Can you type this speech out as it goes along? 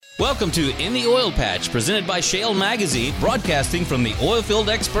Welcome to In the Oil Patch, presented by SHALE Magazine, broadcasting from the Oilfield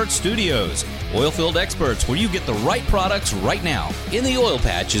Experts Studios. Oilfield Experts, where you get the right products right now. In the Oil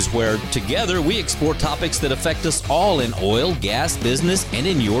Patch is where, together, we explore topics that affect us all in oil, gas, business, and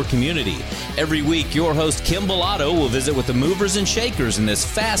in your community. Every week, your host, Kim Bellotto, will visit with the movers and shakers in this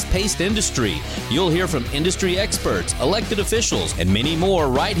fast-paced industry. You'll hear from industry experts, elected officials, and many more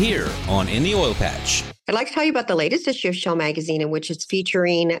right here on In the Oil Patch. I'd like to tell you about the latest issue of SHALE Magazine, in which it's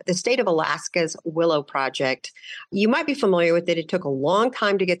featuring the state of Alaska's Willow Project. You might be familiar with it. It took a long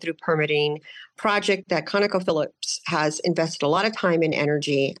time to get through permitting. Project that ConocoPhillips has invested a lot of time and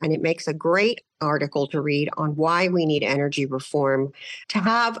energy, and it makes a great article to read on why we need energy reform. To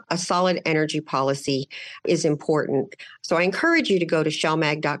have a solid energy policy is important. So I encourage you to go to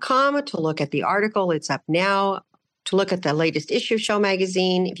shalemag.com to look at the article. It's up now. To look at the latest issue of SHALE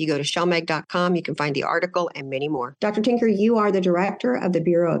Magazine, if you go to shalemag.com, you can find the article and many more. Dr. Tinker, you are the director of the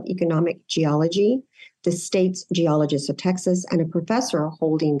Bureau of Economic Geology, the state's geologist of Texas, and a professor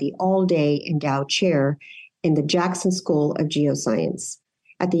holding the all-day endowed chair in the Jackson School of Geoscience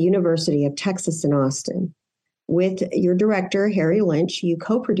at the University of Texas in Austin. With your director, Harry Lynch, you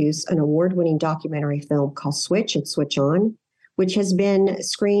co-produce an award-winning documentary film called Switch and Switch On, which has been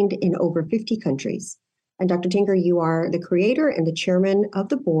screened in over 50 countries. And Dr. Tinker, you are the creator and the chairman of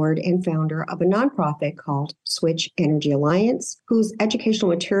the board and founder of a nonprofit called Switch Energy Alliance, whose educational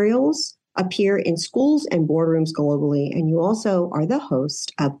materials appear in schools and boardrooms globally. And you also are the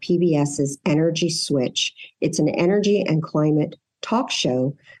host of PBS's Energy Switch. It's an energy and climate talk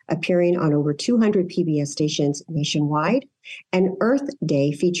show appearing on over 200 PBS stations nationwide, and Earth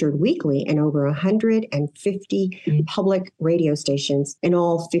Day featured weekly in over 150 public radio stations in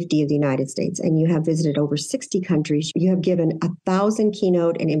all 50 of the United States. And you have visited over 60 countries. You have given 1,000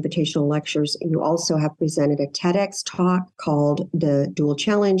 keynote and invitational lectures. You also have presented a TEDx talk called The Dual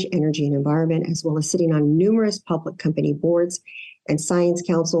Challenge, Energy and Environment, as well as sitting on numerous public company boards and science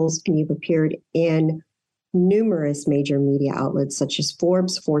councils. And you've appeared in numerous major media outlets such as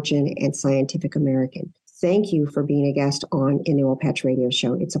Forbes, Fortune, and Scientific American. Thank you for being a guest on In the Oil Patch Radio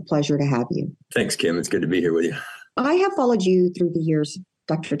Show. It's a pleasure to have you. Thanks, Kim. It's good to be here with you. I have followed you through the years,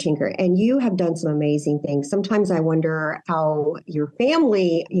 Dr. Tinker, and you have done some amazing things. Sometimes I wonder how your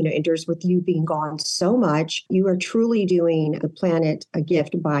family, endures with you being gone so much. You are truly doing the planet a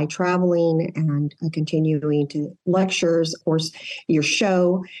gift by traveling and continuing to lectures, of course, your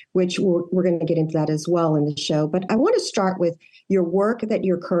show, which we're going to get into that as well in the show. But I want to start with your work that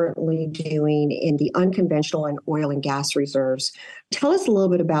you're currently doing in the unconventional and oil and gas reserves. Tell us a little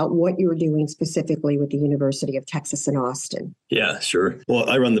bit about what you're doing specifically with the University of Texas in Austin. Yeah, sure. Well,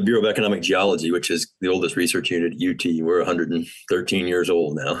 I run the Bureau of Economic Geology, which is the oldest research unit at UT. We're 113 years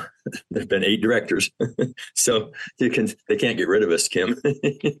old now. There've been 8 directors. So they can't get rid of us, Kim.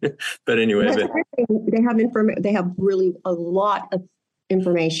 But anyway. They have really a lot of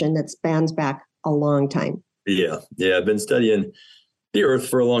information that spans back a long time. Yeah. I've been studying the Earth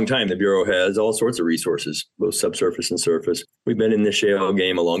for a long time. The Bureau has all sorts of resources, both subsurface and surface. We've been in the shale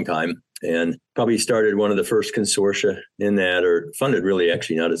game a long time and probably started one of the first consortia in that, or funded really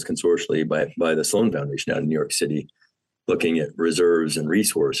actually not as consortially by the Sloan Foundation out in New York City, looking at reserves and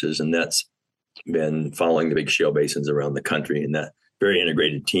resources. And that's been following the big shale basins around the country and that very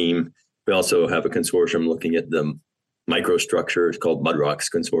integrated team. We also have a consortium looking at the microstructure. It's called Mudrocks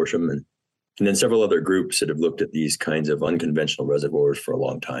Consortium. And then several other groups that have looked at these kinds of unconventional reservoirs for a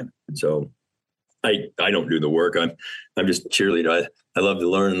long time. And so I don't do the work. I'm just cheerleader. I love to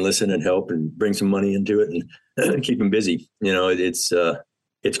learn and listen and help and bring some money into it and keep them busy. It's a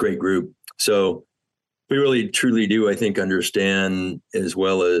great group. So we really truly do, I think, understand as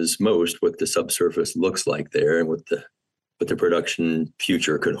well as most what the subsurface looks like there and what the production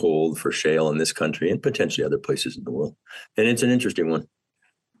future could hold for shale in this country and potentially other places in the world. And it's an interesting one.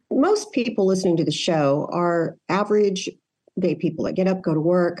 Most people listening to the show are average day people that get up, go to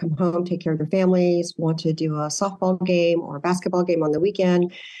work, come home, take care of their families, want to do a softball game or a basketball game on the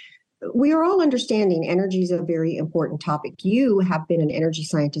weekend. We are all understanding energy is a very important topic. You have been an energy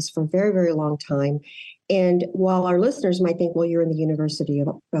scientist for a very, very long time. And while our listeners might think, well, you're in the University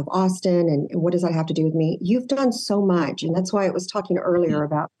of Austin, and what does that have to do with me? You've done so much. And that's why I was talking earlier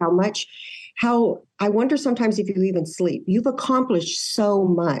about how I wonder sometimes if you even sleep. You've accomplished so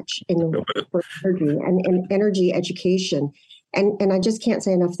much in energy and energy education. And I just can't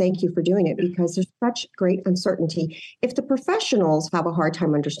say enough thank you for doing it, because there's such great uncertainty. If the professionals have a hard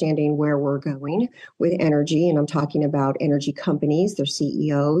time understanding where we're going with energy, and I'm talking about energy companies, their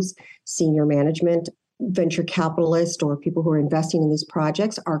CEOs, senior management, venture capitalists, or people who are investing in these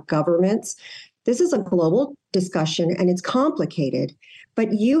projects, our governments, this is a global discussion and it's complicated.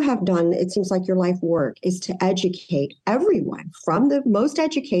 But you have done, it seems like your life work is to educate everyone, from the most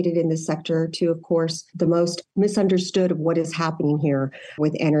educated in this sector to, of course, the most misunderstood of what is happening here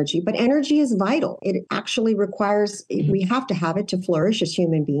with energy. But energy is vital. It actually requires, we have to have it to flourish as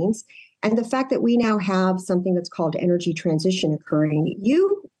human beings. And the fact that we now have something that's called energy transition occurring,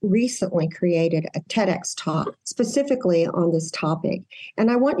 you recently created a TEDx talk specifically on this topic.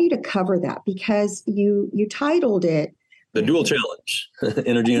 And I want you to cover that because you titled it The Dual Challenge,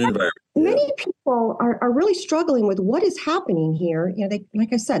 Energy and Environment. Many people are really struggling with what is happening here. They,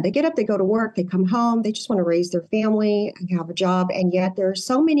 like I said, they get up, they go to work, they come home, they just want to raise their family and have a job. And yet there are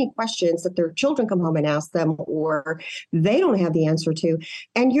so many questions that their children come home and ask them, or they don't have the answer to.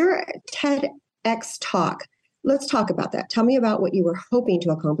 And your TEDx talk, let's talk about that. Tell me about what you were hoping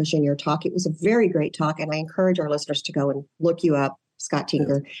to accomplish in your talk. It was a very great talk, and I encourage our listeners to go and look you up, Scott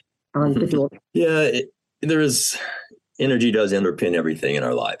Tinker, on the dual. Yeah, energy does underpin everything in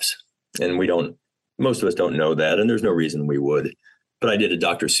our lives. And most of us don't know that, and there's no reason we would. But I did a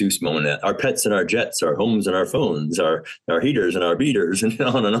Dr. Seuss moment that our pets and our jets, our homes and our phones, our heaters and our beaters, and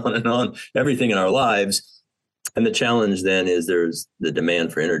on and on and on, everything in our lives. And the challenge then is the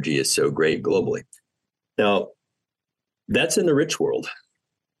demand for energy is so great globally. Now, that's in the rich world.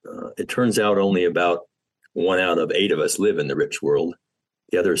 It turns out only about 1 out of 8 of us live in the rich world.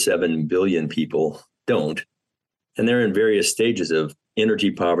 The other 7 billion people don't. And they're in various stages of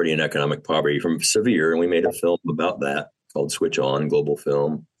energy poverty and economic poverty, from severe, and we made a film about that called Switch On, global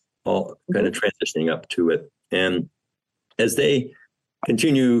film, all kind of transitioning up to it. And as they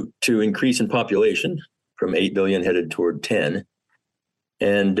continue to increase in population from 8 billion headed toward 10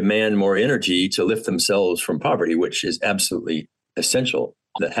 and demand more energy to lift themselves from poverty, which is absolutely essential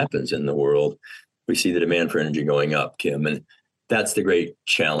that happens in the world, we see the demand for energy going up, Kim. And that's the great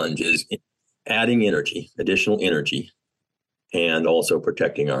challenge, is adding energy, additional energy, and also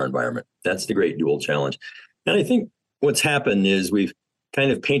protecting our environment. That's the great dual challenge. And I think what's happened is we've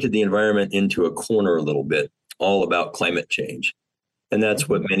kind of painted the environment into a corner a little bit, all about climate change. And that's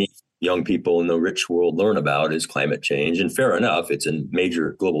what many young people in the rich world learn about, is climate change. And fair enough, it's a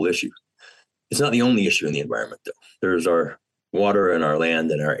major global issue. It's not the only issue in the environment, though. There's our water and our land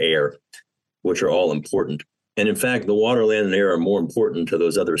and our air, which are all important. And in fact, the water, land, and air are more important to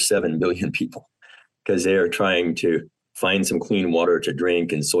those other 7 billion people, because they are trying to find some clean water to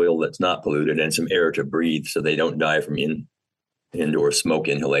drink and soil that's not polluted and some air to breathe so they don't die from indoor smoke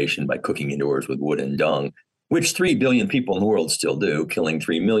inhalation by cooking indoors with wood and dung, which 3 billion people in the world still do, killing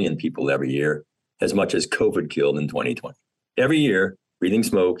 3 million people every year, as much as COVID killed in 2020. Every year, breathing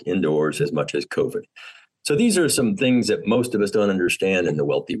smoke indoors as much as COVID. So these are some things that most of us don't understand in the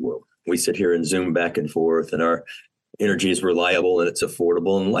wealthy world. We sit here and Zoom back and forth, and our energy is reliable and it's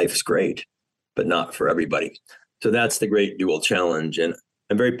affordable and life's great, but not for everybody. So that's the great dual challenge. And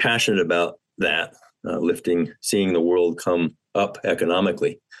I'm very passionate about that, seeing the world come up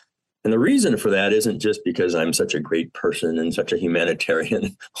economically. And the reason for that isn't just because I'm such a great person and such a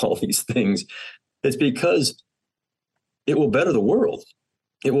humanitarian, all these things. It's because it will better the world.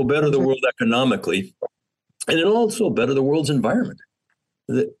 It will better the world economically. And it'll also better the world's environment.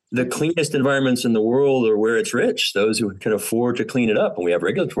 The cleanest environments in the world are where it's rich, those who can afford to clean it up. And we have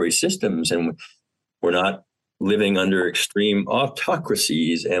regulatory systems, and we're not living under extreme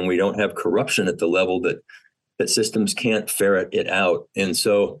autocracies, and we don't have corruption at the level that systems can't ferret it out. And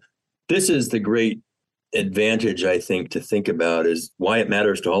so this is the great advantage, I think, to think about, is why it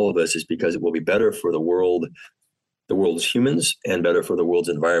matters to all of us, is because it will be better for the world's humans, and better for the world's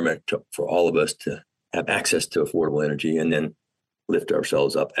environment, for all of us to have access to affordable energy and then lift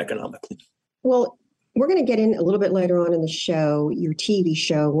ourselves up economically. Well, we're going to get in a little bit later on in the show, your TV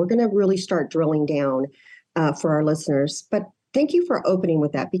show. We're going to really start drilling down for our listeners. But thank you for opening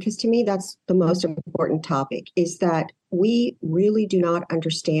with that, because to me, that's the most important topic, is that we really do not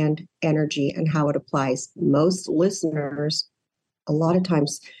understand energy and how it applies. Most listeners, a lot of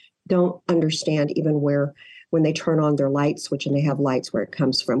times, don't understand even when they turn on their light switch and they have lights, where it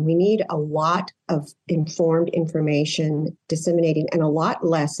comes from. We need a lot of informed information disseminating, and a lot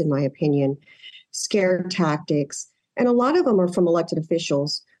less, in my opinion, scare tactics. And a lot of them are from elected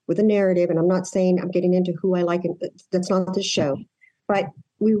officials with a narrative. And I'm not saying I'm getting into who I like, and that's not this show. But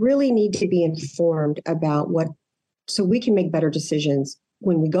we really need to be informed about so we can make better decisions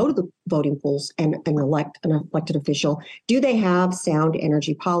when we go to the voting polls and elect an elected official. Do they have sound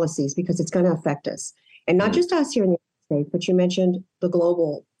energy policies? Because it's going to affect us. And not just us here in the United States, but you mentioned the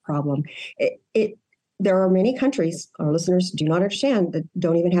global problem. there are many countries, our listeners do not understand, that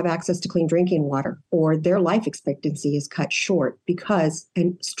don't even have access to clean drinking water, or their life expectancy is cut short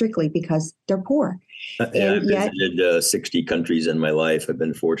strictly because they're poor. And yet, I visited 60 countries in my life. I've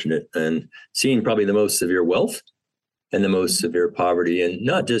been fortunate and seen probably the most severe wealth and the most severe poverty, and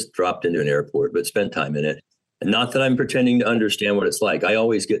not just dropped into an airport, but spent time in it. And not that I'm pretending to understand what it's like. I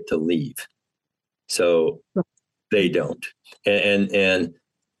always get to leave. So they don't. And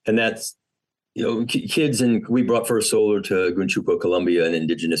that's, kids, and we brought First Solar to Gunchuco, Colombia, an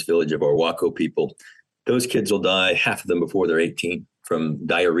indigenous village of Arhuaco people. Those kids will die, half of them before they're 18, from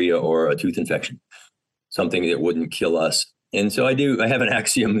diarrhea or a tooth infection, something that wouldn't kill us. And so I have an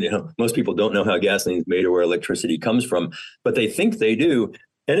axiom, most people don't know how gasoline is made or where electricity comes from, but they think they do.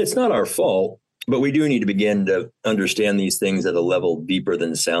 And it's not our fault, but we do need to begin to understand these things at a level deeper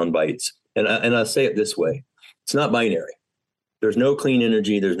than sound bites. And I'll say it this way. It's not binary. There's no clean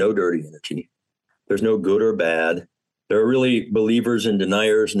energy. There's no dirty energy. There's no good or bad. There are really believers and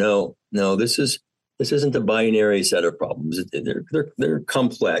deniers. No, this isn't a binary set of problems. They're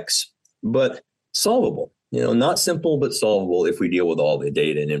complex, but solvable. Not simple, but solvable if we deal with all the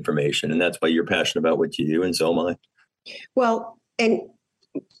data and information. And that's why you're passionate about what you do, and so am I. Well, and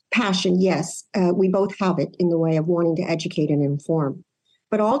passion, yes, we both have it in the way of wanting to educate and inform.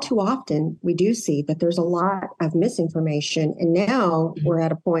 But all too often, we do see that there's a lot of misinformation. And now we're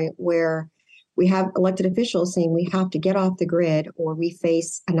at a point where we have elected officials saying we have to get off the grid or we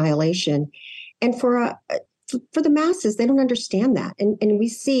face annihilation. And for the masses, they don't understand that. And we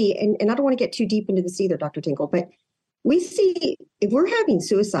see, and I don't want to get too deep into this either, Dr. Tinkle, but we see if we're having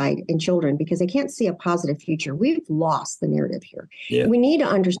suicide in children because they can't see a positive future, we've lost the narrative here. Yeah. We need to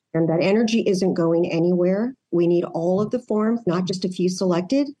understand that energy isn't going anywhere. We need all of the forms, not just a few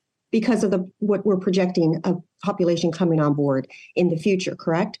selected, because of what we're projecting of population coming on board in the future,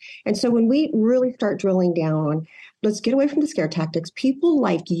 correct? And so when we really start drilling down, let's get away from the scare tactics. People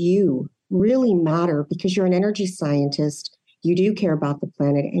like you really matter because you're an energy scientist. You do care about the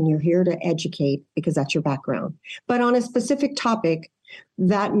planet and you're here to educate because that's your background. But on a specific topic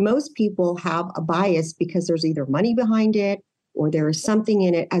that most people have a bias because there's either money behind it or there is something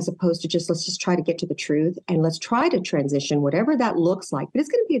in it, as opposed to let's just try to get to the truth and let's try to transition, whatever that looks like. But it's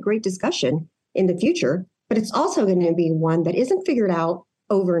going to be a great discussion in the future, but it's also going to be one that isn't figured out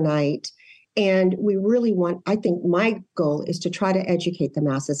overnight. And we really I think my goal is to try to educate the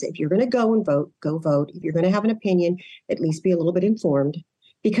masses. If you're going to go and vote, go vote. If you're going to have an opinion, at least be a little bit informed,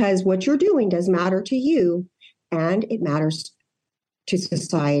 because what you're doing does matter to you and it matters to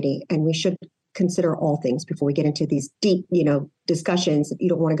society. And we should consider all things before we get into these deep, discussions. If you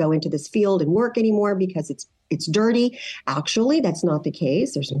don't want to go into this field and work anymore because it's dirty. Actually, that's not the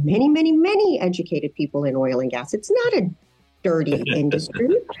case. There's many, many, many educated people in oil and gas. It's not a dirty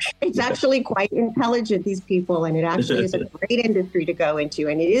industry. It's actually quite intelligent, these people, and it actually is a great industry to go into,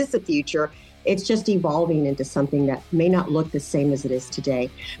 and it is the future. It's just evolving into something that may not look the same as it is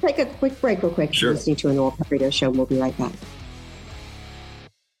today. Take a quick break real quick. Sure. You're listening to an Oil Path Radio show. We'll be right back.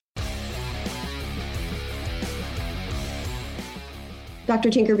 Dr.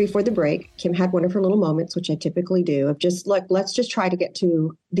 Tinker, before the break, Kim had one of her little moments, which I typically do, of just let's just try to get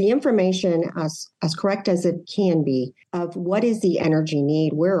to the information as correct as it can be of what is the energy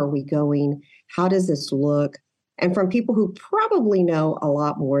need, where are we going, how does this look, and from people who probably know a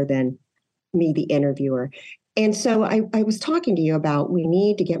lot more than me, the interviewer. And so I was talking to you about we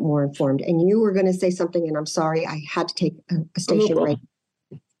need to get more informed, and you were going to say something, and I'm sorry, I had to take a station break.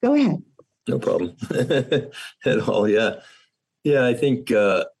 Go ahead. No problem at all. Yeah. Yeah, I think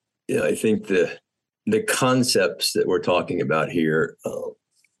the concepts that we're talking about here,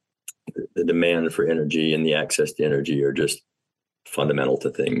 the demand for energy and the access to energy are just fundamental to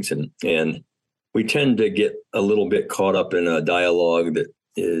things, and we tend to get a little bit caught up in a dialogue that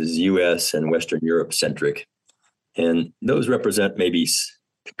is U.S. and Western Europe centric, and those represent maybe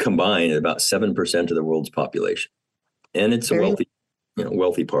combined about 7% of the world's population, and it's a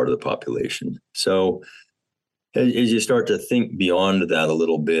wealthy part of the population. So as you start to think beyond that a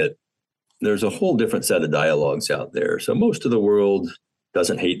little bit, there's a whole different set of dialogues out there. So most of the world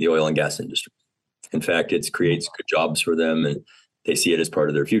doesn't hate the oil and gas industry. In fact, it creates good jobs for them, and they see it as part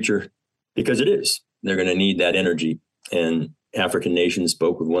of their future because it is. They're going to need that energy. And African nations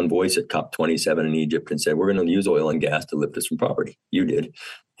spoke with one voice at COP27 in Egypt and said, we're going to use oil and gas to lift us from poverty. You did,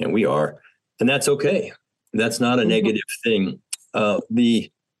 and we are. And that's okay. That's not a negative thing.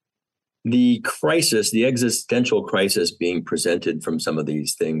 The crisis, the existential crisis being presented from some of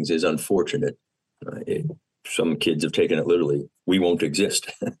these things is unfortunate. Some kids have taken it literally. We won't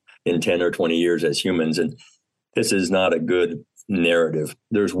exist in 10 or 20 years as humans. And this is not a good narrative.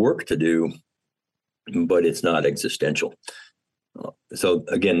 There's work to do but it's not existential. So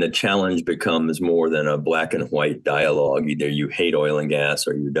again, the challenge becomes more than a black and white dialogue. Either you hate oil and gas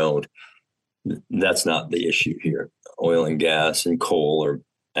or you don't. That's not the issue here. Oil and gas and coal are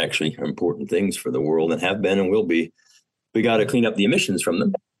actually important things for the world and have been and will be. We got to clean up the emissions from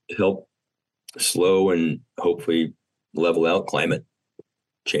them to help slow and hopefully level out climate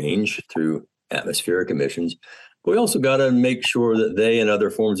change through atmospheric emissions. But we also got to make sure that they and other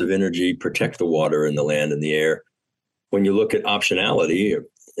forms of energy protect the water and the land and the air. When you look at optionality,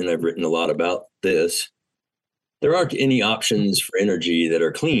 and I've written a lot about this, there aren't any options for energy that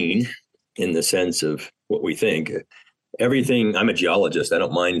are clean in the sense of what we think. Everything, I'm a geologist, I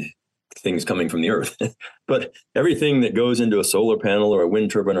don't mind things coming from the earth, but everything that goes into a solar panel or a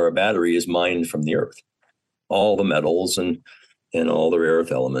wind turbine or a battery is mined from the earth. All the metals and all the rare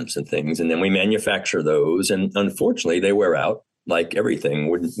earth elements and things. And then we manufacture those. And unfortunately, they wear out. Like everything,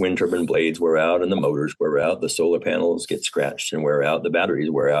 wind turbine blades wear out and the motors wear out. The solar panels get scratched and wear out. The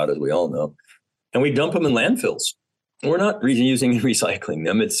batteries wear out, as we all know. And we dump them in landfills. We're not reusing and recycling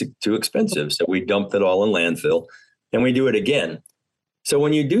them. It's too expensive. So we dump it all in landfill and we do it again. So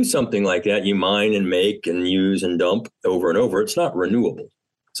when you do something like that, you mine and make and use and dump over and over. It's not renewable.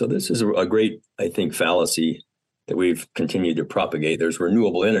 So this is a great, I think, fallacy that we've continued to propagate. There's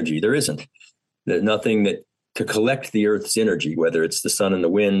renewable energy. There isn't. There's nothing that to collect the Earth's energy, whether it's the sun and the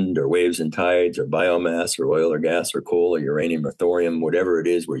wind or waves and tides or biomass or oil or gas or coal or uranium or thorium, whatever it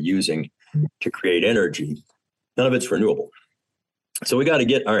is we're using to create energy, none of it's renewable. So we got to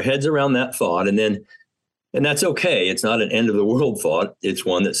get our heads around that thought. And that's okay. It's not an end of the world thought. It's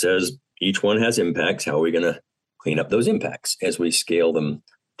one that says each one has impacts. How are we going to clean up those impacts as we scale them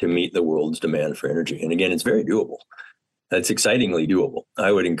to meet the world's demand for energy? And again, it's very doable. It's excitingly doable.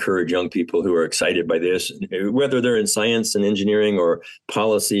 I would encourage young people who are excited by this, whether they're in science and engineering or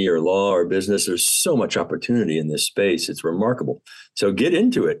policy or law or business, there's so much opportunity in this space. It's remarkable. So get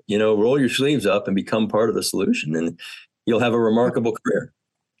into it, roll your sleeves up and become part of the solution, and you'll have a remarkable career.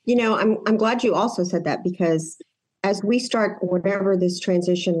 I'm glad you also said that, because as we start whatever this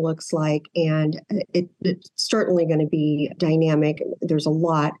transition looks like, and it's certainly going to be dynamic. There's a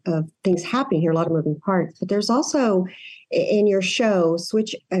lot of things happening here, a lot of moving parts, but there's also in your show,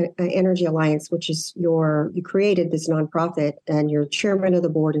 Switch Energy Alliance, which is you created this nonprofit and you're chairman of the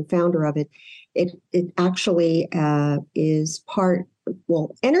board and founder of it. It actually is part,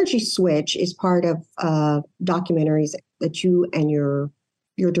 Energy Switch is part of documentaries that you and your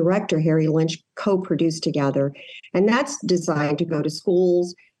director, Harry Lynch, co-produced together. And that's designed to go to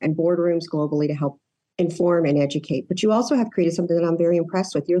schools and boardrooms globally to help inform and educate. But you also have created something that I'm very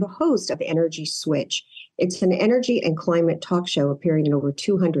impressed with. You're the host of Energy Switch. It's an energy and climate talk show appearing in over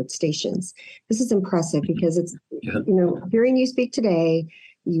 200 stations. This is impressive because it's, hearing you speak today,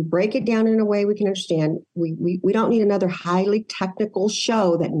 you break it down in a way we can understand. We don't need another highly technical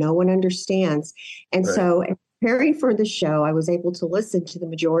show that no one understands. And right. So preparing for the show, I was able to listen to the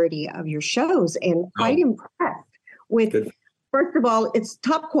majority of your shows and quite impressed with, first of all, it's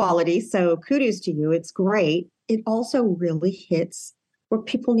top quality. So kudos to you. It's great. It also really hits what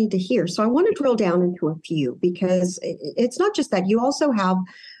people need to hear. So I want to drill down into a few, because it's not just that. You also have,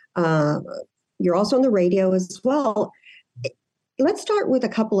 you're also on the radio as well. Let's start with a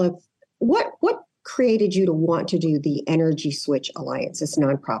couple of, what created you to want to do the Energy Switch Alliance, this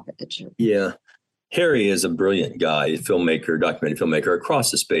nonprofit that you're? Yeah. Harry is a brilliant guy, filmmaker, documentary filmmaker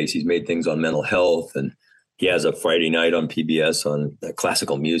across the space. He's made things on mental health, and he has a Friday night on PBS on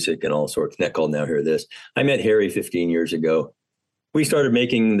classical music and all sorts. Net called Now Hear This. I met Harry 15 years ago. We started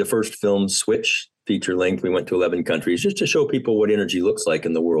making the first film, Switch, feature length. We went to 11 countries just to show people what energy looks like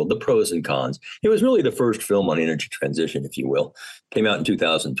in the world, the pros and cons. It was really the first film on energy transition, if you will. Came out in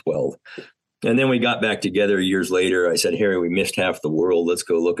 2012. And then we got back together years later. I said, Harry, we missed half the world. Let's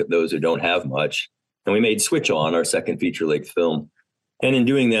go look at those who don't have much. And we made Switch On, our second feature-length film. And in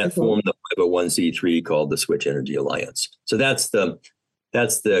doing that, formed the 501c3 called the Switch Energy Alliance. So that's the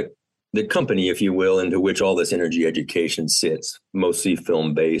company, if you will, into which all this energy education sits, mostly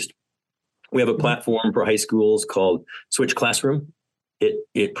film-based. We have a platform for high schools called Switch Classroom.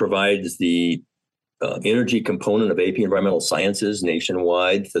 It provides the energy component of AP Environmental Sciences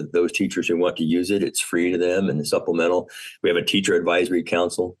nationwide for those teachers who want to use it. It's free to them and supplemental. We have a teacher advisory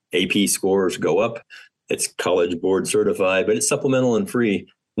council. AP scores go up. It's College Board certified, but it's supplemental and free.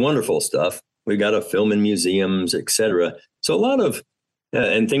 Wonderful stuff. We've got a film in museums, et cetera. So a lot of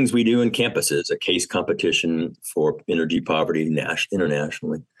and things we do in campuses, a case competition for energy poverty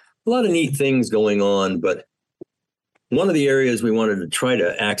internationally. A lot of neat things going on, but one of the areas we wanted to try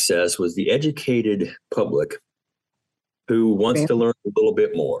to access was the educated public who wants to learn a little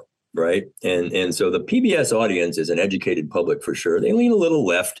bit more. right? And so the PBS audience is an educated public for sure. They lean a little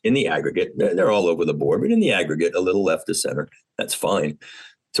left in the aggregate. They're all over the board, but in the aggregate, a little left to center. That's fine.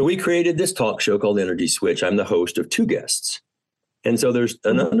 So we created this talk show called Energy Switch. I'm the host of two guests. And so there's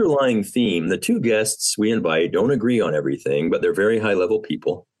an underlying theme. The two guests we invite don't agree on everything, but they're very high level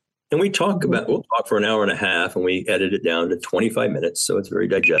people. And we'll talk for an hour and a half, and we edit it down to 25 minutes. So it's very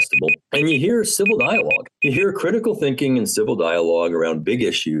digestible. And you hear civil dialogue. You hear critical thinking and civil dialogue around big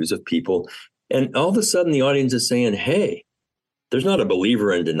issues of people. And all of a sudden the audience is saying, hey, there's not a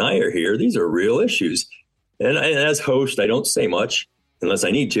believer and denier here. These are real issues. And as host, I don't say much unless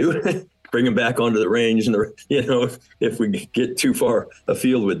I need to. Bring them back onto the range, and if we get too far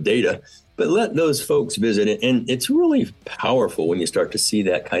afield with data. But let those folks visit it. And it's really powerful when you start to see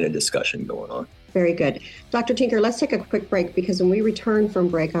that kind of discussion going on. Very good. Dr. Tinker, let's take a quick break, because when we return from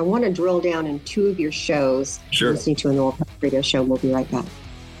break, I want to drill down in two of your shows. Sure. Listening to an Oil Patch Radio show. We'll be right back.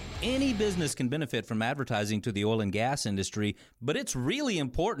 Any business can benefit from advertising to the oil and gas industry, but it's really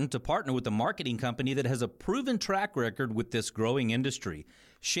important to partner with a marketing company that has a proven track record with this growing industry.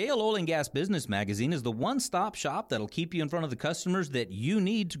 Shale Oil and Gas Business Magazine is the one-stop shop that'll keep you in front of the customers that you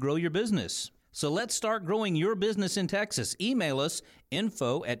need to grow your business. So let's start growing your business in Texas. Email us,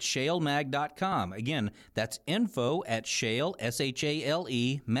 info@shalemag.com. Again, that's info@shale,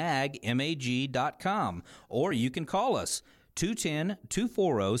 SHALE, mag.com. Or you can call us,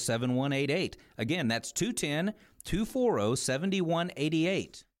 210-240-7188. Again, that's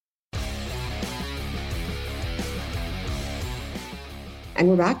 210-240-7188. And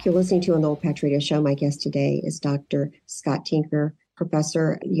we're back. You're listening to an Oil Patch Radio show. My guest today is Dr. Scott Tinker,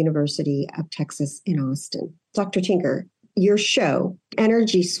 professor at the University of Texas in Austin. Dr. Tinker, your show,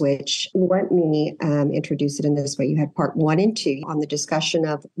 Energy Switch, let me introduce it in this way. You had part 1 and 2 on the discussion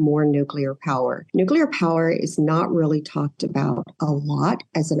of more nuclear power. Nuclear power is not really talked about a lot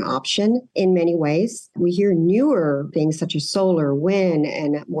as an option in many ways. We hear newer things such as solar, wind,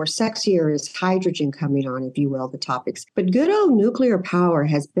 and more sexier is hydrogen coming on, if you will, the topics. But good old nuclear power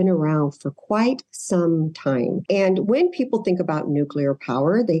has been around for quite some time. And when people think about nuclear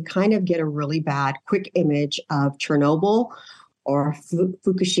power, they kind of get a really bad, quick image of Chernobyl or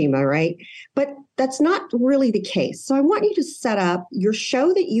Fukushima, right? But that's not really the case. So I want you to set up your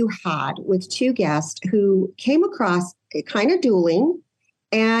show that you had with two guests who came across kind of dueling.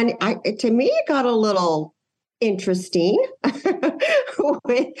 And to me, it got a little interesting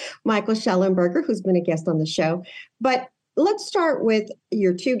with Michael Schellenberger, who's been a guest on the show. But let's start with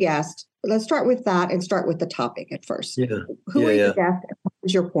your two guests. Let's start with that and start with the topic at first. Who are your guests? What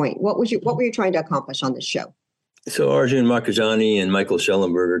was your point? What were you trying to accomplish on this show? So Arjun Makhijani and Michael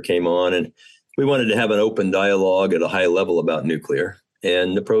Schellenberger came on, and we wanted to have an open dialogue at a high level about nuclear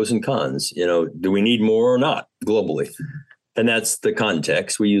and the pros and cons. Do we need more or not globally? And that's the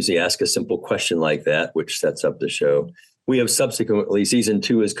context. We usually ask a simple question like that, which sets up the show. We have subsequently, season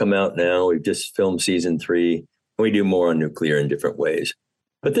 2 has come out now. We've just filmed season 3. And we do more on nuclear in different ways.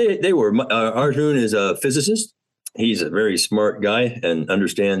 But they were, Arjun is a physicist. He's a very smart guy and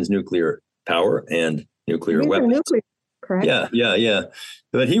understands nuclear power and nuclear weapons. Nuclear, correct? Yeah.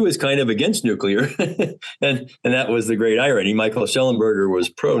 But he was kind of against nuclear. and that was the great irony. Michael Schellenberger was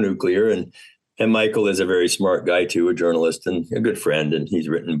pro-nuclear, and Michael is a very smart guy too, a journalist and a good friend, and he's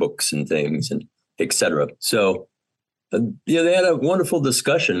written books and things and et cetera. So they had a wonderful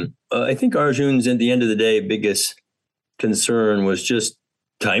discussion. I think Arjun's, at the end of the day, biggest concern was just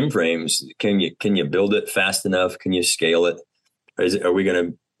timeframes. Can you build it fast enough? Can you scale it? Is it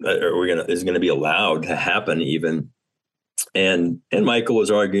going to be allowed to happen even? And Michael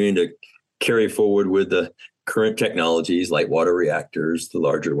was arguing to carry forward with the current technologies like water reactors, the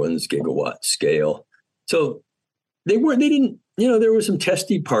larger ones, gigawatt scale. So they didn't, there were some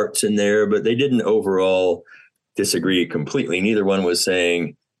testy parts in there, but they didn't overall disagree completely. Neither one was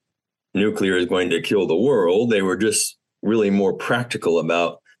saying nuclear is going to kill the world. They were just really more practical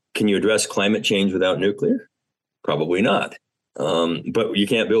about, can you address climate change without nuclear? Probably not. But you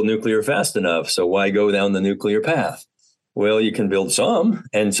can't build nuclear fast enough. So why go down the nuclear path? Well, you can build some,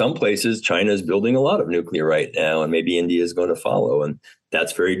 and some places China is building a lot of nuclear right now, and maybe India is going to follow. And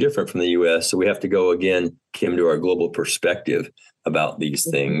that's very different from the U.S. So we have to go again, Kim, to our global perspective about these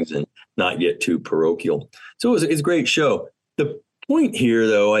things and not get too parochial. So it's a great show. The point here,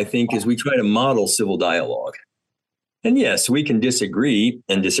 though, I think, is we try to model civil dialogue. And yes, we can disagree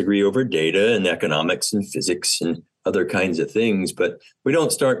over data and economics and physics and other kinds of things, but we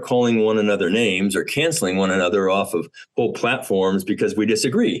don't start calling one another names or canceling one another off of whole platforms because we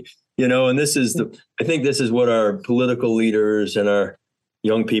disagree. And I think this is what our political leaders and our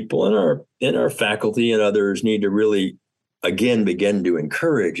young people and our faculty and others need to really again begin to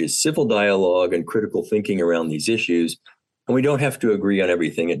encourage is civil dialogue and critical thinking around these issues. And we don't have to agree on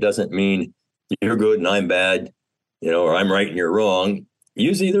everything. It doesn't mean you're good and I'm bad, or I'm right and you're wrong.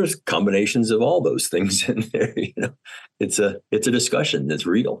 Usually there's combinations of all those things in there. It's a discussion that's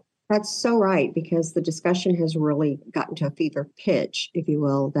real. That's so right, because the discussion has really gotten to a fever pitch, if you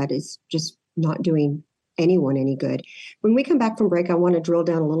will, that is just not doing anyone any good. When we come back from break, I want to drill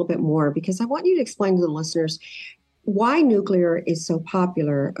down a little bit more, because I want you to explain to the listeners why nuclear is so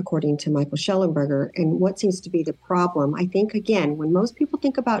popular, according to Michael Schellenberger, and what seems to be the problem. I think, again, when most people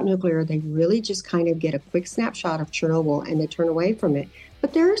think about nuclear, they really just kind of get a quick snapshot of Chernobyl and they turn away from it.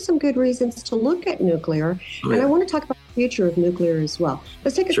 But there are some good reasons to look at nuclear, and I want to talk about the future of nuclear as well.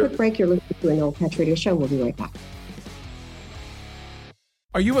 Let's take a quick break. You're listening to an Oil Patch Radio Show. We'll be right back.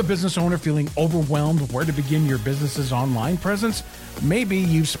 Are you a business owner feeling overwhelmed where to begin your business's online presence? Maybe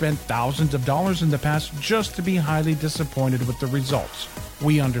you've spent thousands of dollars in the past just to be highly disappointed with the results.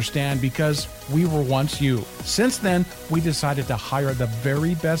 We understand, because we were once you. Since then, we decided to hire the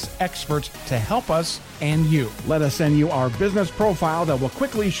very best experts to help us and you. Let us send you our business profile that will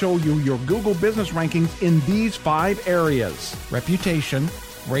quickly show you your Google business rankings in these 5 areas: reputation,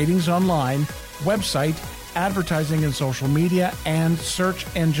 ratings online, website, advertising and social media, and search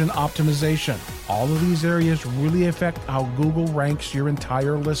engine optimization. All of these areas really affect how Google ranks your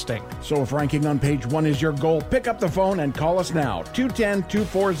entire listing. So if ranking on page 1 is your goal, pick up the phone and call us now,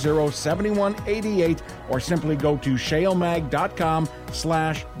 210-240-7188, or simply go to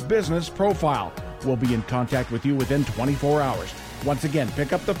shalemag.com/business profile. We'll be in contact with you within 24 hours. Once again,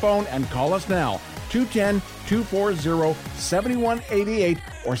 pick up the phone and call us now, 210-240-7188,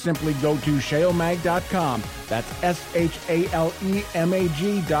 or simply go to shalemag.com. That's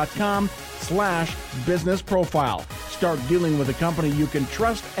shalemag.com/business profile. Start dealing with a company you can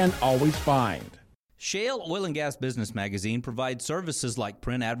trust and always find. Shale Oil and Gas Business Magazine provides services like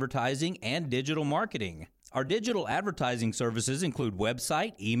print advertising and digital marketing. Our digital advertising services include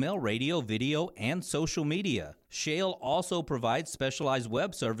website, email, radio, video, and social media. Shale also provides specialized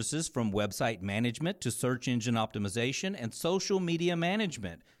web services from website management to search engine optimization and social media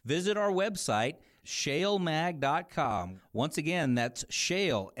management. Visit our website, shalemag.com. Once again, that's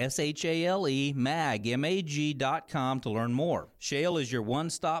Shale, S-H-A-L-E, mag, M-A-G.com to learn more. Shale is your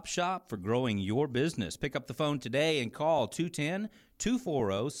one-stop shop for growing your business. Pick up the phone today and call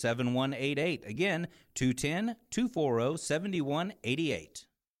 210-240-7188. Again, 210-240-7188.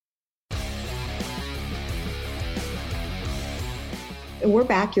 And we're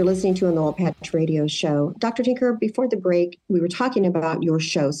back. You're listening to an Oil Patch Radio Show. Dr. Tinker, before the break, we were talking about your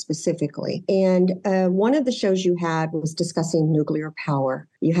show specifically. And one of the shows you had was discussing nuclear power.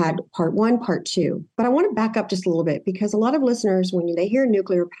 You had part 1, part 2. But I want to back up just a little bit, because a lot of listeners, when they hear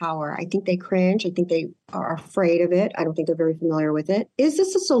nuclear power, I think they cringe. I think they are afraid of it. I don't think they're very familiar with it. Is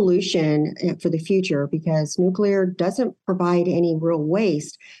this a solution for the future? Because nuclear doesn't provide any real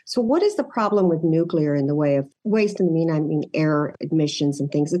waste. So what is the problem with nuclear in the way of waste? I mean air emissions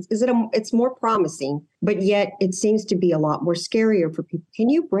and things. It's more promising, but yet it seems to be a lot more scarier for people. Can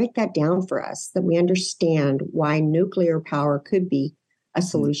you break that down for us, that we understand why nuclear power could be a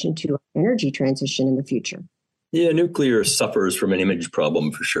solution to energy transition in the future? Yeah, nuclear suffers from an image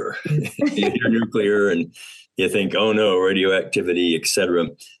problem for sure. You hear nuclear and you think, oh no, radioactivity, et cetera.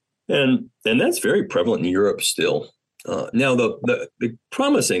 And that's very prevalent in Europe still. Now, the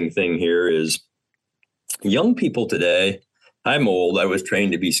promising thing here is young people today. I'm old. I was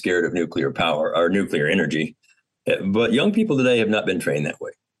trained to be scared of nuclear power or nuclear energy. But young people today have not been trained that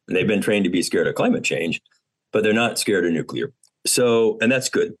way. They've been trained to be scared of climate change, but they're not scared of nuclear. So, and that's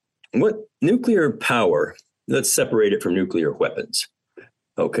good. What nuclear power, let's separate it from nuclear weapons.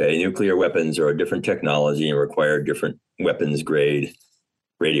 Okay, nuclear weapons are a different technology and require different weapons grade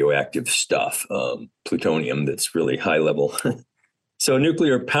radioactive stuff, plutonium that's really high level. So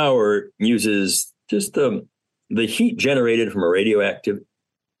nuclear power uses just the heat generated from a radioactive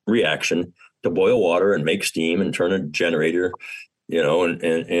reaction to boil water and make steam and turn a generator,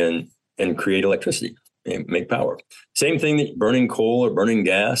 and create electricity and make power. Same thing that burning coal or burning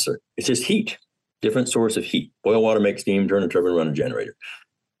gas, or it's just heat, different source of heat. Boil water, make steam, turn a turbine, run a generator.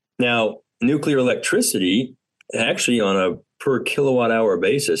 Now, nuclear electricity, actually on a per kilowatt hour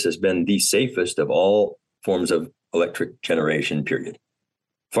basis, has been the safest of all forms of electric generation, period.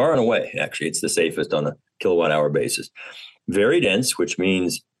 Far and away, actually, it's the safest on a kilowatt hour basis. Very dense, which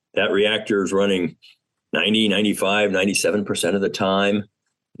means that reactor is running 90, 95, 97% of the time.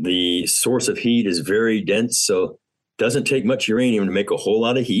 The source of heat is very dense, so it doesn't take much uranium to make a whole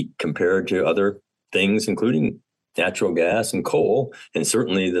lot of heat compared to other things, including natural gas and coal, and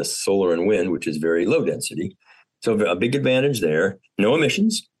certainly the solar and wind, which is very low density. So a big advantage there. No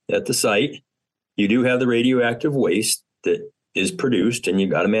emissions at the site. You do have the radioactive waste that is produced, and you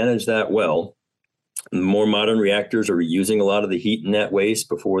got to manage that well. More modern reactors are reusing a lot of the heat in that waste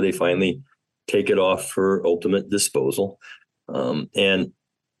before they finally take it off for ultimate disposal. And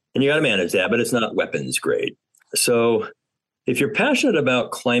you got to manage that, but it's not weapons grade. So if you're passionate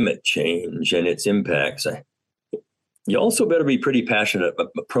about climate change and its impacts, you also better be pretty passionate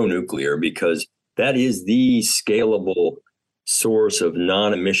about pro-nuclear, because that is the scalable source of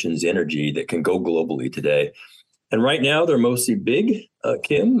non-emissions energy that can go globally today. And right now, they're mostly big,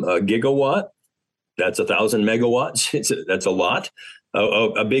 Kim, a gigawatt. That's 1,000 megawatts. That's a lot.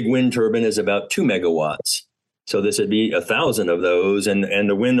 A big wind turbine is about 2 megawatts. So this would be 1,000 of those. And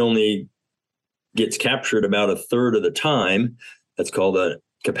the wind only gets captured about a third of the time. That's called a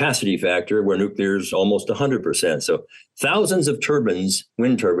capacity factor, where nuclear is almost 100%. So thousands of turbines,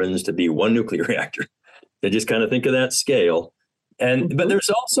 wind turbines, to be one nuclear reactor. They just kind of think of that scale. But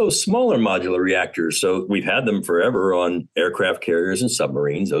there's also smaller modular reactors. So we've had them forever on aircraft carriers and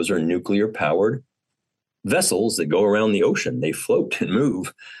submarines. Those are nuclear powered vessels that go around the ocean. They float and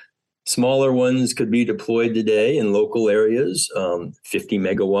move. Smaller ones could be deployed today in local areas, 50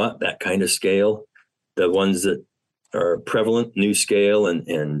 megawatt, that kind of scale. The ones that are prevalent, NuScale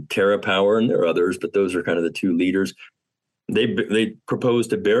and TerraPower, and there are others, but those are kind of the two leaders. They propose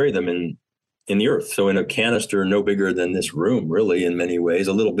to bury them in the earth. So in a canister no bigger than this room, really, in many ways,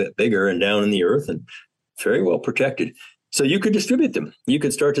 a little bit bigger, and down in the earth, and very well protected. So you could distribute them. You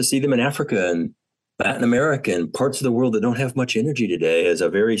could start to see them in Africa and Latin America and parts of the world that don't have much energy today as a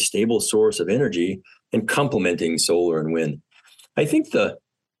very stable source of energy, and complementing solar and wind. I think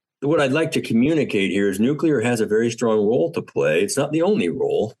what I'd like to communicate here is nuclear has a very strong role to play. It's not the only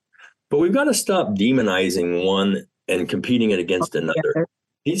role, but we've got to stop demonizing one and competing it against another.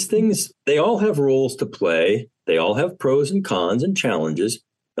 These things, they all have roles to play. They all have pros and cons and challenges.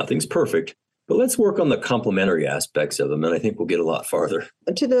 Nothing's perfect, but let's work on the complementary aspects of them, and I think we'll get a lot farther.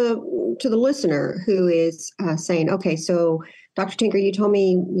 To the listener who is saying, okay, so Dr. Tinker,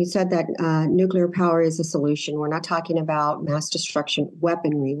 you said that nuclear power is a solution. We're not talking about mass destruction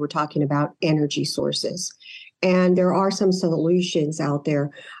weaponry. We're talking about energy sources. And there are some solutions out there.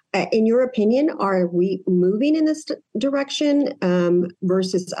 In your opinion, are we moving in this direction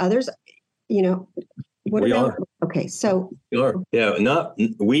versus others? We are. Okay, so. We are. Yeah, not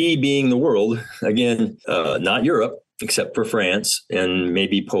we being the world, again, not Europe, except for France and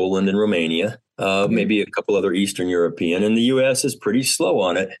maybe Poland and Romania. Maybe a couple other Eastern European, and the U.S. is pretty slow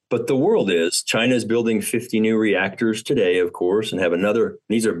on it, but the world is. China is building 50 new reactors today, of course, and have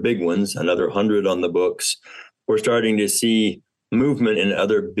these are big ones, another 100 on the books. We're starting to see movement in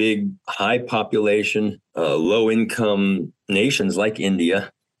other big, high population, low income nations like India,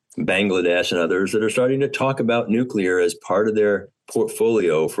 Bangladesh, and others that are starting to talk about nuclear as part of their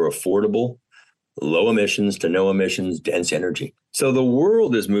portfolio for affordable, low emissions to no emissions, dense energy. So the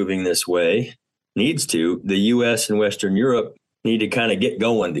world is moving this way. Needs to. The U.S. and Western Europe need to kind of get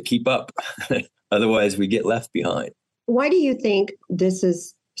going to keep up. Otherwise, we get left behind. Why do you think this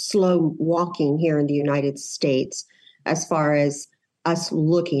is slow walking here in the United States as far as us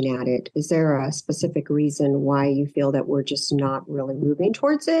looking at it? Is there a specific reason why you feel that we're just not really moving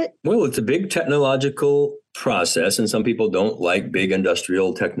towards it? Well, it's a big technological process, and some people don't like big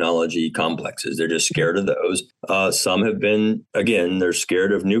industrial technology complexes. They're just scared of those. Some have been, again, they're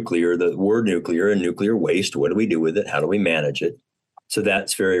scared of nuclear, the word nuclear and nuclear waste. What do we do with it? How do we manage it? So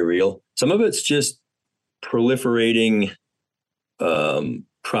that's very real. Some of it's just proliferating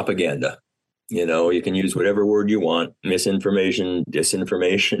propaganda. You can use whatever word you want: misinformation,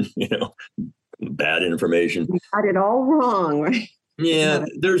 disinformation, bad information. You got it all wrong, right? Yeah,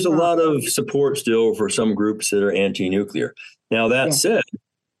 there's a lot of support still for some groups that are anti-nuclear. Now, that said,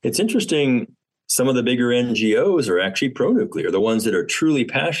 it's interesting. Some of the bigger NGOs are actually pro-nuclear. The ones that are truly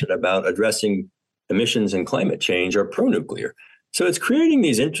passionate about addressing emissions and climate change are pro-nuclear. So it's creating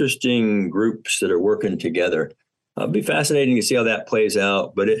these interesting groups that are working together. It'll be fascinating to see how that plays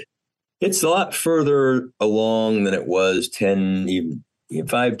out, but it's a lot further along than it was 10, even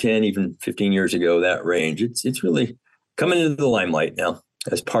 5, 10, even 15 years ago, that range. It's really coming into the limelight now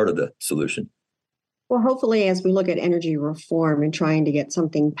as part of the solution. Well, hopefully, as we look at energy reform and trying to get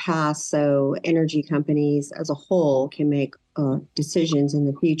something passed so energy companies as a whole can make decisions in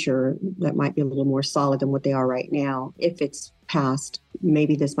the future that might be a little more solid than what they are right now, if it's passed,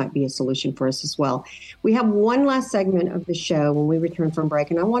 maybe this might be a solution for us as well. We have one last segment of the show when we return from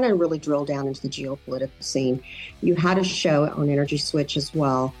break, and I want to really drill down into the geopolitical scene. You had a show on Energy Switch as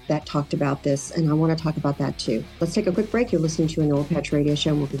well that talked about this, and I want to talk about that too. Let's take a quick break. You're listening to an Oil Patch Radio Show,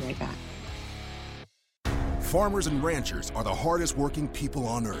 and we'll be right back. Farmers and ranchers are the hardest working people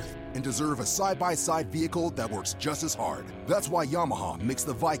on earth and deserve a side-by-side vehicle that works just as hard. That's why Yamaha makes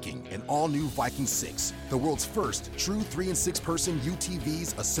the Viking an all-new Viking 6, the world's first true 3- and 6-person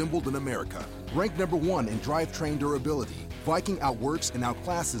UTVs assembled in America. Ranked #1 in drivetrain durability, Viking outworks and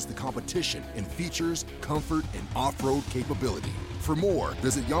outclasses the competition in features, comfort, and off-road capability. For more,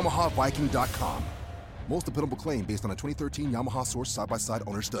 visit YamahaViking.com. Most dependable claim based on a 2013 Yamaha Source side-by-side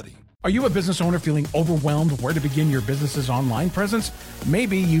owner study. Are you a business owner feeling overwhelmed where to begin your business's online presence?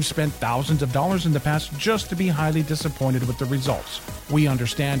 Maybe you've spent thousands of dollars in the past just to be highly disappointed with the results. We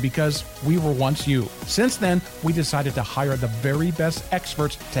understand because we were once you. Since then, we decided to hire the very best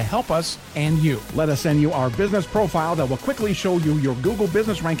experts to help us and you. Let us send you our business profile that will quickly show you your Google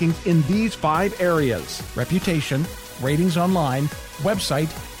business rankings in these 5 areas: reputation, ratings online,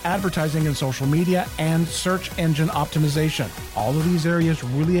 website, advertising and social media, and search engine optimization. All of these areas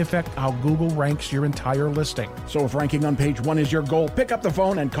really affect how Google ranks your entire listing. So if ranking on page 1 is your goal, pick up the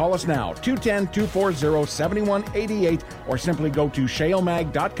phone and call us now, 210-240-7188, or simply go to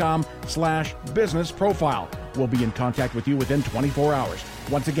shalemag.com/business profile. We'll be in contact with you within 24 hours.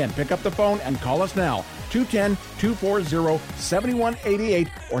 Once again, pick up the phone and call us now, 210-240-7188,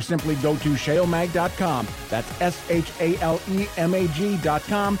 or simply go to shalemag.com. That's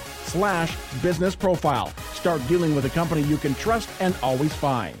shalemag.com/business profile. Start dealing with a company you can trust and always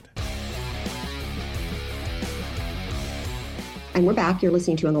find. And we're back. You're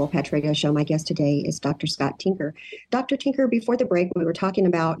listening to an Oil Patch Radio Show. My guest today is Dr. Scott Tinker. Dr. Tinker, before the break, we were talking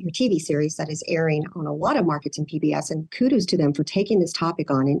about your TV series that is airing on a lot of markets in PBS, and kudos to them for taking this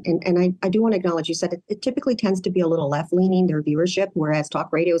topic on. And I do want to acknowledge, you said it typically tends to be a little left-leaning, their viewership, whereas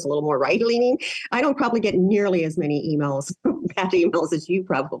talk radio is a little more right-leaning. I don't probably get nearly as many emails, bad emails, as you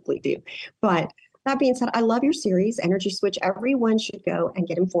probably do. But that being said, I love your series, Energy Switch. Everyone should go and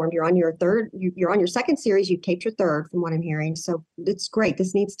get informed. You're on your second series. You've taped your third, from what I'm hearing. So it's great.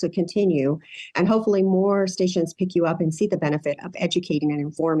 This needs to continue. And hopefully more stations pick you up and see the benefit of educating and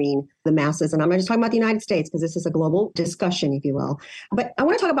informing the masses. And I'm not just talking about the United States, because this is a global discussion, if you will. But I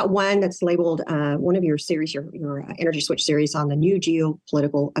want to talk about one that's labeled one of your series, your Energy Switch series, on the new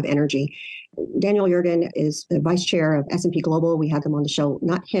geopolitical of energy. Daniel Yergin is the vice chair of S&P Global. We had them on the show,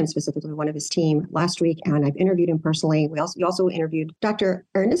 not him specifically, one of his team last week, and I've interviewed him personally. You also interviewed Dr.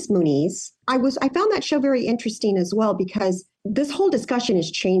 Ernest Muniz. I found that show very interesting as well, because this whole discussion is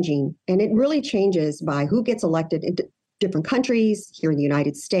changing, and it really changes by who gets elected in different countries here in the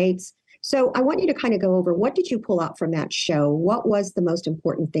United States. So I want you to kind of go over, what did you pull out from that show? What was the most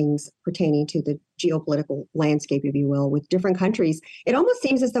important things pertaining to the geopolitical landscape, if you will, with different countries? It almost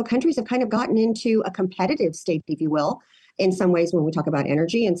seems as though countries have kind of gotten into a competitive state, if you will, in some ways when we talk about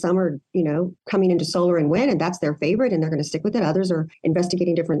energy, and some are, coming into solar and wind, and that's their favorite, and they're going to stick with it. Others are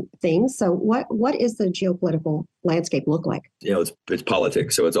investigating different things. So what is the geopolitical landscape look like? It's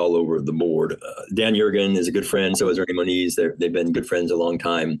politics, so it's all over the board. Dan Yergin is a good friend. So is Ernie Moniz. They've been good friends a long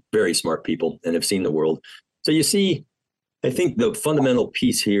time, very smart people, and have seen the world. So you see, I think the fundamental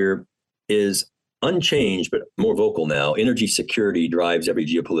piece here is unchanged, but more vocal now. Energy security drives every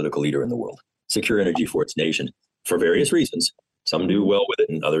geopolitical leader in the world. Secure energy for its nation, for various reasons. Some do well with it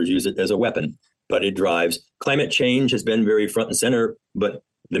and others use it as a weapon, but it drives. Climate change has been very front and center, but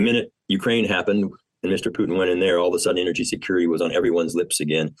the minute Ukraine happened and Mr. Putin went in there, all of a sudden energy security was on everyone's lips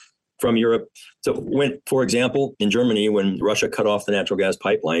again from Europe. So for example, in Germany, when Russia cut off the natural gas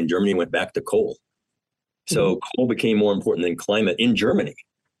pipeline, Germany went back to coal. So coal became more important than climate in Germany,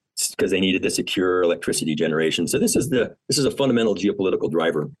 because they needed the secure electricity generation. So this is a fundamental geopolitical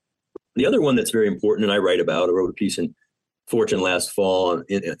driver. The other one that's very important, and I wrote a piece in Fortune last fall on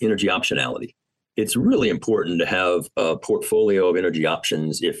energy optionality. It's really important to have a portfolio of energy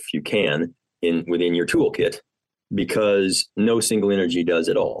options, if you can, within your toolkit, because no single energy does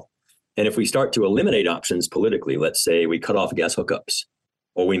it all. And if we start to eliminate options politically, let's say we cut off gas hookups,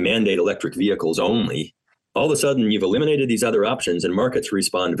 or we mandate electric vehicles only, all of a sudden you've eliminated these other options, and markets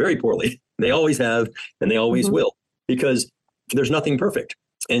respond very poorly. They always have, and they always will, because there's nothing perfect.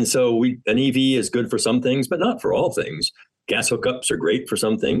 And so an EV is good for some things, but not for all things. Gas hookups are great for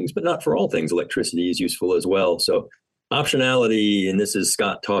some things, but not for all things. Electricity is useful as well. So optionality, and this is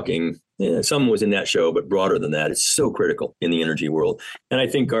Scott talking, some was in that show, but broader than that, it's so critical in the energy world. And I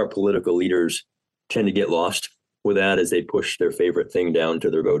think our political leaders tend to get lost with that as they push their favorite thing down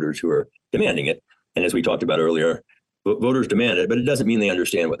to their voters who are demanding it. And as we talked about earlier, voters demand it, but it doesn't mean they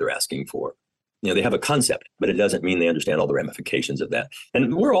understand what they're asking for. They have a concept, but it doesn't mean they understand all the ramifications of that.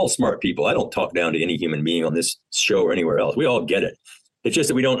 And we're all smart people. I don't talk down to any human being on this show or anywhere else. We all get it. It's just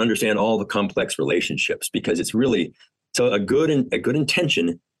that we don't understand all the complex relationships, because it's really, so a good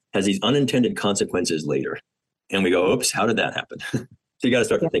intention has these unintended consequences later. And we go, oops, how did that happen? So you got to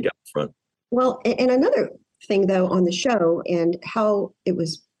start to think out front. Well, and another thing though on the show and how it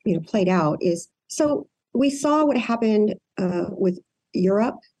was, played out is, so we saw what happened with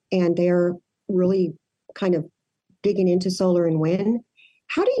Europe, and they're really kind of digging into solar and wind.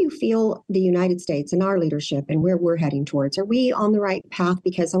 How do you feel the United States and our leadership and where we're heading towards? Are we on the right path?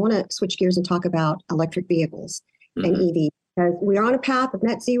 Because I want to switch gears and talk about electric vehicles and EV. Because we are on a path of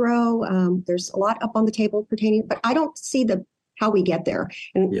net zero. There's a lot up on the table pertaining, but I don't see how we get there.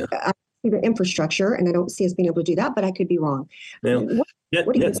 And I see the infrastructure, and I don't see us being able to do that, but I could be wrong. Now,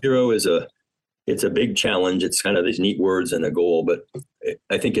 net zero it's a big challenge. It's kind of these neat words and a goal, but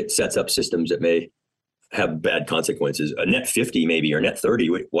I think it sets up systems that may have bad consequences. A net 50 maybe, or net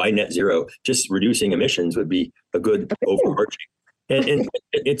 30. Why net zero? Just reducing emissions would be a good overarching. And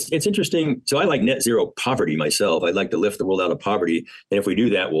it's interesting. So I like net zero poverty myself. I'd like to lift the world out of poverty. And if we do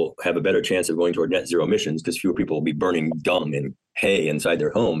that, we'll have a better chance of going toward net zero emissions because fewer people will be burning dung and hay inside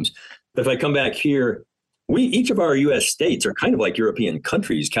their homes. But if I come back here, each of our U.S. states are kind of like European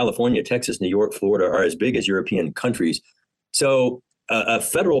countries. California, Texas, New York, Florida are as big as European countries. So a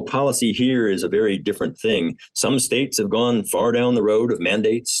federal policy here is a very different thing. Some states have gone far down the road of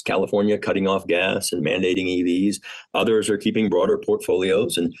mandates, California cutting off gas and mandating EVs. Others are keeping broader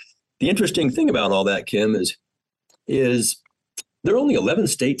portfolios. And the interesting thing about all that, Kim, is there are only 11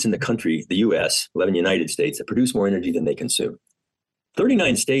 states in the country, the U.S., 11 United States, that produce more energy than they consume.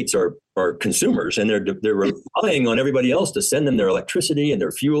 39 states are consumers, and they're relying on everybody else to send them their electricity and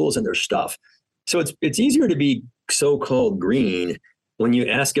their fuels and their stuff. So it's easier to be so-called green when you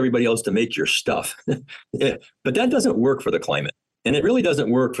ask everybody else to make your stuff. But that doesn't work for the climate, and it really doesn't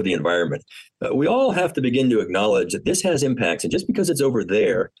work for the environment. We all have to begin to acknowledge that this has impacts, and just because it's over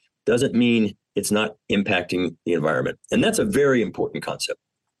there doesn't mean it's not impacting the environment. And that's a very important concept.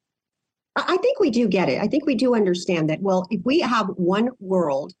 I think we do get it. I think we do understand that, well, if we have one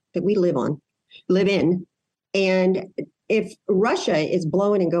world that we live in, and if Russia is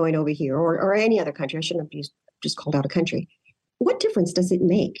blowing and going over here, or any other country, I shouldn't have just called out a country, what difference does it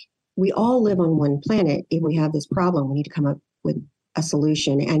make? We all live on one planet. If we have this problem, we need to come up with a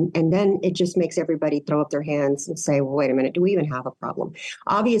solution. And then it just makes everybody throw up their hands and say, well, wait a minute, do we even have a problem?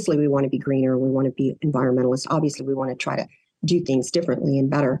 Obviously, we want to be greener. We want to be environmentalists. Obviously, we want to try to do things differently and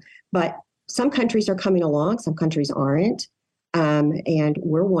better. But some countries are coming along, some countries aren't. And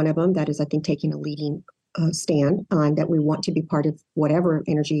we're one of them that is, I think, taking a leading stand on that we want to be part of whatever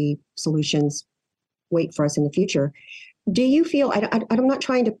energy solutions wait for us in the future. Do you feel, I'm not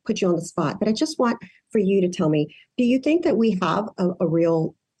trying to put you on the spot, but I just want for you to tell me, do you think that we have a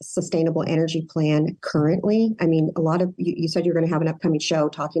real sustainable energy plan currently? I mean, a lot of, you said you're going to have an upcoming show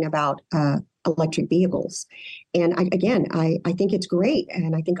talking about electric vehicles. And I think it's great.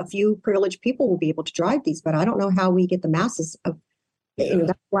 And I think a few privileged people will be able to drive these, but I don't know how we get the masses of,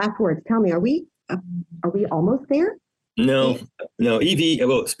 that's last words. Tell me, are we almost there? No. EV,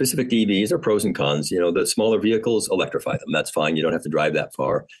 well, specific to EVs are pros and cons. The smaller vehicles, electrify them. That's fine. You don't have to drive that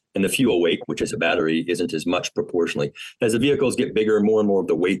far. And the fuel weight, which is a battery, isn't as much proportionally. As the vehicles get bigger, more and more of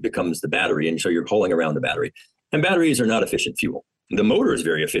the weight becomes the battery. And so you're hauling around the battery. And batteries are not efficient fuel. The motor is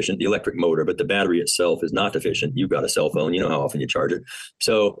very efficient, the electric motor, but the battery itself is not efficient. You've got a cell phone, you know how often you charge it.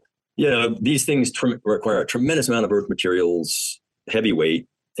 So, these things require a tremendous amount of earth materials, heavy weight.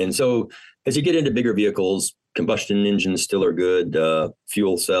 And so as you get into bigger vehicles, combustion engines still are good,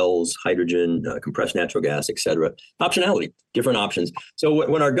 fuel cells, hydrogen, compressed natural gas, et cetera. Optionality, different options. So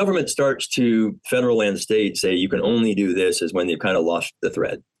when our government starts to, federal and state, say you can only do this, is when they've kind of lost the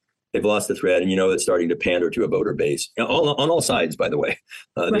thread. They've lost the thread, and it's starting to pander to a voter base on all sides, by the way.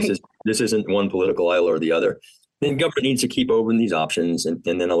 Right. This isn't one political aisle or the other. Then government needs to keep open these options and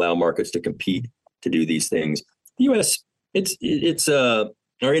then allow markets to compete to do these things. The U.S., it's our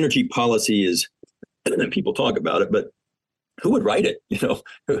energy policy is, people talk about it, but who would write it?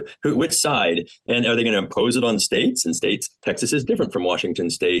 Which side? And are they going to impose it on states? And states, Texas is different from Washington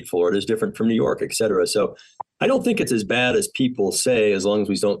State. Florida is different from New York, et cetera. So I don't think it's as bad as people say, as long as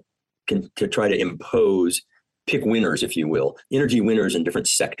we don't to try to impose, pick winners, if you will, energy winners in different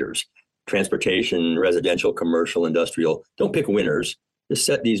sectors, transportation, residential, commercial, industrial. Don't pick winners. Just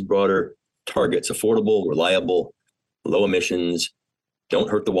set these broader targets, affordable, reliable, low emissions. Don't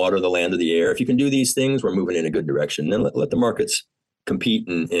hurt the water, the land, or the air. If you can do these things, we're moving in a good direction. Then let the markets compete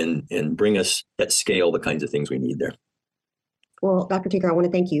and bring us at scale the kinds of things we need there. Well, Dr. Tinker, I want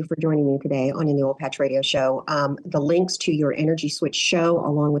to thank you for joining me today on In the Oil Patch Radio Show. The links to your Energy Switch show,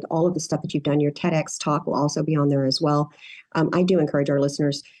 along with all of the stuff that you've done, your TEDx talk will also be on there as well. I do encourage our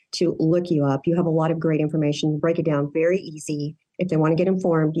listeners to look you up. You have a lot of great information. You break it down very easy. if they want to get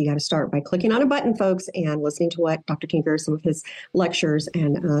informed, you got to start by clicking on a button, folks, and listening to what Dr. Tinker, some of his lectures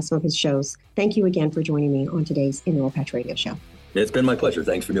and some of his shows. Thank you again for joining me on today's In the Oil Patch Radio Show. It's been my pleasure.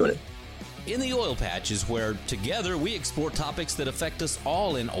 Thanks for doing it. In the Oil Patch is where together we explore topics that affect us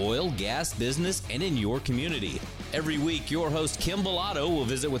all in oil, gas, business, and in your community. Every week, your host Kim Bellotto will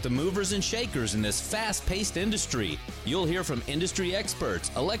visit with the movers and shakers in this fast-paced industry. You'll hear from industry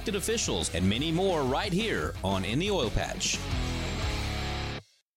experts, elected officials, and many more right here on In the Oil Patch.